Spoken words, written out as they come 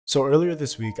So earlier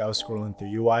this week, I was scrolling through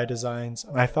UI designs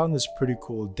and I found this pretty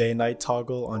cool day-night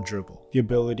toggle on Dribble. The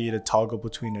ability to toggle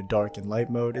between a dark and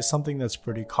light mode is something that's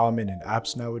pretty common in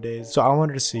apps nowadays. So I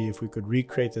wanted to see if we could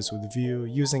recreate this with Vue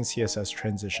using CSS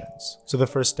transitions. So the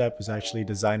first step is actually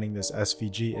designing this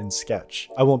SVG in Sketch.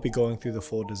 I won't be going through the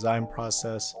full design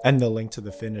process, and the link to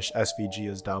the finished SVG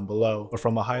is down below. But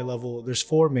from a high level, there's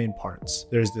four main parts.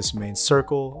 There's this main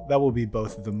circle that will be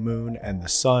both the moon and the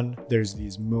sun. There's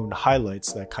these moon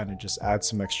highlights that kind of just add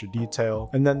some extra detail,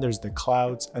 and then there's the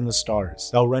clouds and the stars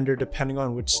that'll render depending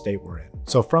on which state we're in.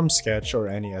 So from Sketch or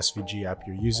any SVG app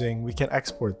you're using, we can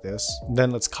export this, and then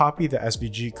let's copy the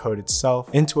SVG code itself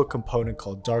into a component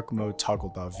called dark mode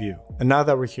toggle.vue. And now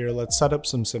that we're here, let's set up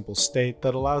some simple state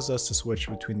that allows us to switch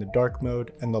between the dark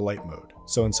mode and the light mode.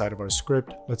 So inside of our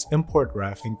script, let's import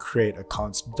ref and create a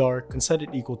const dark and set it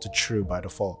equal to true by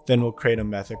default. Then we'll create a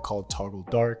method called toggle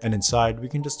dark, and inside we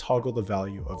can just toggle the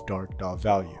value of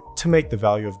dark.value. To make the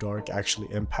value of dark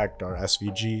actually impact our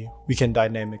SVG, we can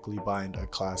dynamically bind a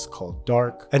class called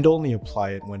dark and only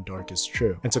apply it when dark is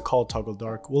true. And to call toggle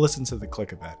dark, we'll listen to the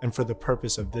click event. And for the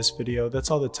purpose of this video,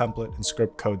 that's all the template and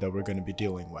script code that we're going to be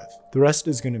dealing with. The rest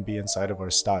is going to be inside of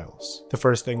our styles. The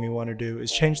first thing we want to do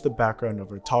is change the background of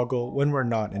our toggle when we're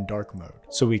not in dark mode.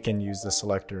 So we can use the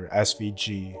selector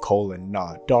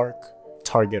SVG:not dark,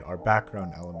 target our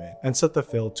background element, and set the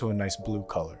fill to a nice blue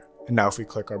color. And now if we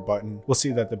click our button, we'll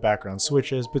see that the background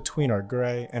switches between our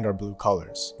gray and our blue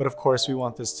colors. But of course, we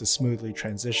want this to smoothly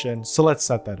transition, so let's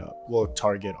set that up. We'll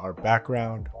target our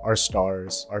background, our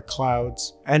stars, our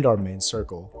clouds, and our main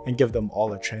circle, and give them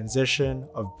all a transition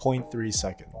of 0.3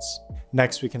 seconds.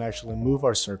 Next, we can actually move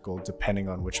our circle depending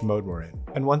on which mode we're in.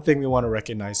 And one thing we want to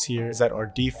recognize here is that our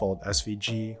default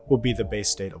SVG will be the base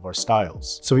state of our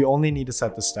styles. So we only need to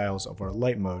set the styles of our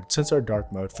light mode, since our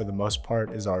dark mode for the most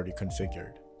part is already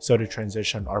configured. So to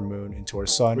transition our moon into our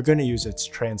sun, we're going to use its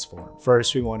transform.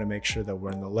 First, we want to make sure that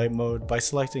we're in the light mode by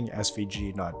selecting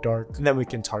SVG not dark, and then we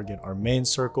can target our main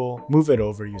circle, move it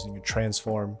over using a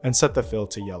transform, and set the fill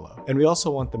to yellow. And we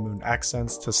also want the moon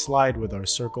accents to slide with our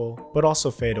circle, but also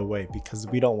fade away because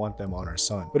we don't want them on our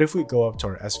sun. But if we go up to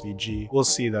our SVG, we'll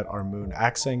see that our moon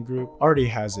accent group already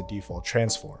has a default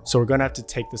transform. So we're going to have to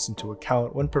take this into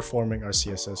account when performing our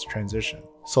CSS transition.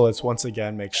 So let's once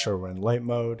again make sure we're in light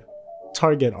mode,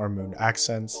 target our moon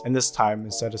accents, and this time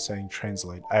instead of saying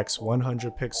translate x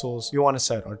 100 pixels, we want to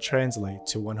set our translate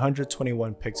to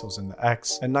 121 pixels in the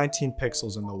x and 19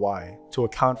 pixels in the y to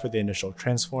account for the initial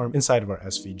transform inside of our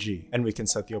SVG. And we can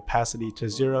set the opacity to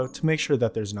 0 to make sure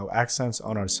that there's no accents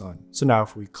on our sun. So now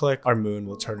if we click, our moon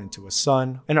will turn into a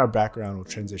sun and our background will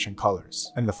transition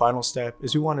colors. And the final step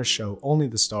is we want to show only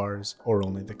the stars or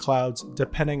only the clouds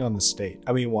depending on the state.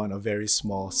 And we want a very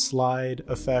small slide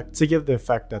effect to give the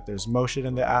effect that there's motion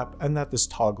in the app and that this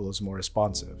toggle is more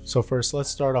responsive. So first, let's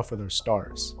start off with our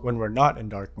stars. When we're not in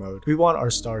dark mode, we want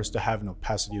our stars to have an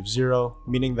opacity of 0,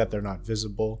 meaning that they're not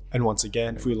visible. And once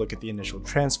again, if we look at the initial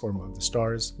transform of the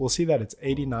stars, we'll see that it's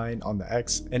 89 on the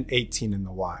X and 18 in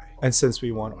the Y. And since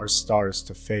we want our stars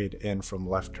to fade in from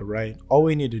left to right, all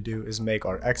we need to do is make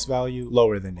our X value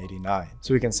lower than 89.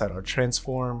 So we can set our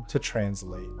transform to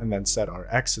translate and then set our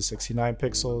X to 69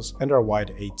 pixels and our Y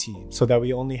to 18 so that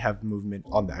we only have movement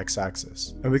on the X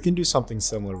axis. And we can do something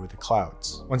similar with the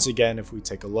clouds. Once again, if we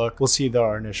take a look, we'll see that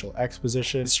our initial X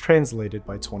position is translated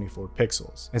by 24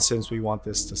 pixels. And since we want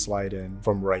this to slide in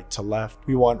from right to left,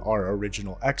 we want our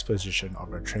original X position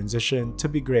of our transition to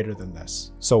be greater than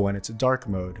this. So when it's a dark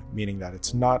mode, meaning that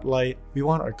it's not light, we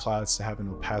want our clouds to have an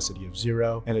opacity of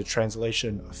 0 and a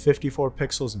translation of 54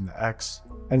 pixels in the X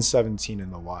and 17 in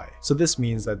the Y. So this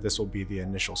means that this will be the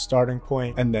initial starting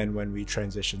point, and then when we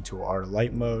transition to our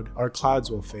light mode, our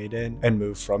clouds will fade in and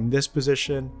move from this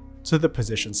position to the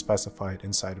position specified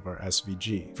inside of our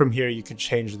SVG. From here, you can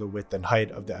change the width and height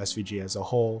of the SVG as a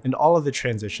whole, and all of the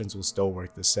transitions will still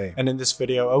work the same. And in this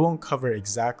video, I won't cover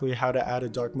exactly how to add a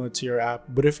dark mode to your app,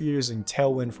 but if you're using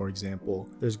Tailwind, for example,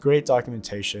 there's great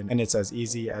documentation, and it's as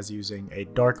easy as using a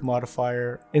dark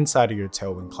modifier inside of your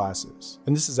Tailwind classes.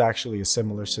 And this is actually a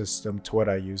similar system to what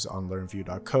I use on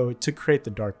learnvue.co to create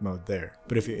the dark mode there.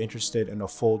 But if you're interested in a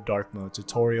full dark mode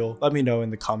tutorial, let me know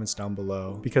in the comments down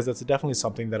below, because that's definitely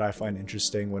something that I find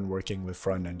interesting when working with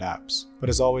front-end apps. But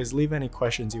as always, leave any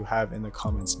questions you have in the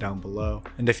comments down below.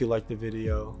 And if you liked the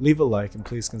video, leave a like and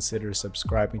please consider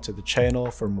subscribing to the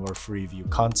channel for more free Vue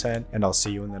content, and I'll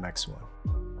see you in the next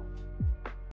one.